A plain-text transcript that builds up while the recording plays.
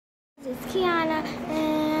This is Keonia,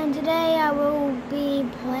 and today I will be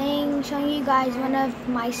showing you guys one of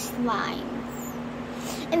my slimes.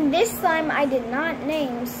 And this slime I did not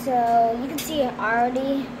name, so you can see I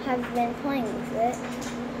already have been playing with it.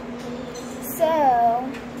 So,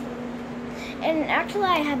 and actually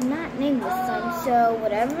I have not named this slime, so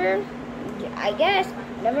whatever, I guess,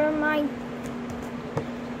 whatever my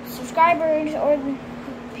subscribers or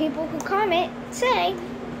people who comment say,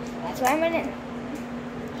 that's what I'm gonna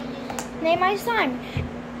name my slime.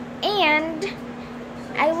 And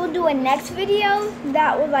I will do a next video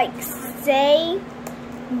that will like say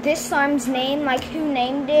this slime's name, like who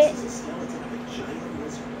named it.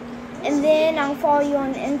 And then I'll follow you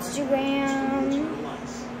on Instagram,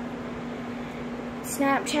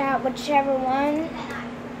 Snapchat, whichever one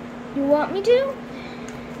you want me to.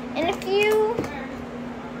 And if you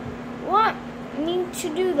want me to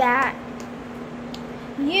do that,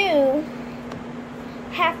 you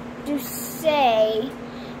have to say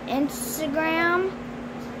Instagram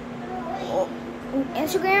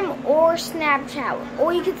or Snapchat,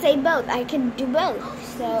 or you could say both. I can do both.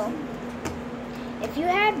 So if you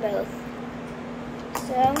have both,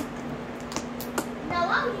 so now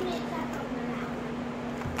why would you need to tap on your mouth?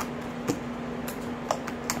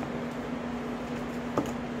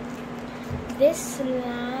 This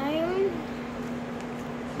slime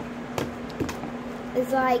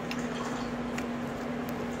is like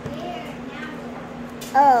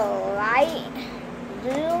light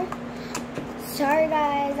blue. Sorry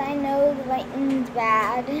guys, I know the lighting's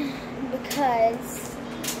bad because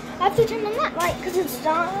I have to turn on that light because it's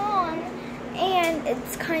not on and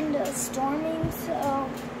it's kind of storming, so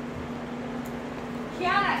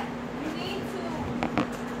Keonia, you need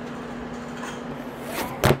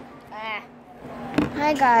to.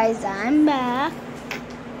 Hi guys, I'm back.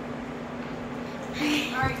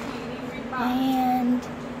 And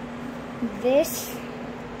this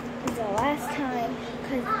is the last time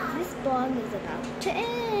because this vlog is about to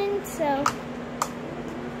end, so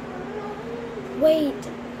wait.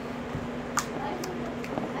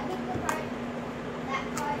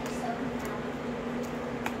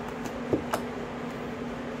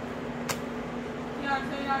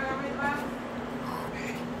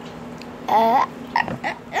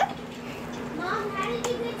 Mom, how did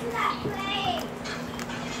you get to that place?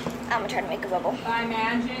 I'm gonna try to make a bubble. By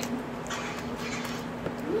magic.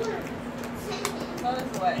 Go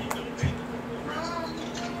this way.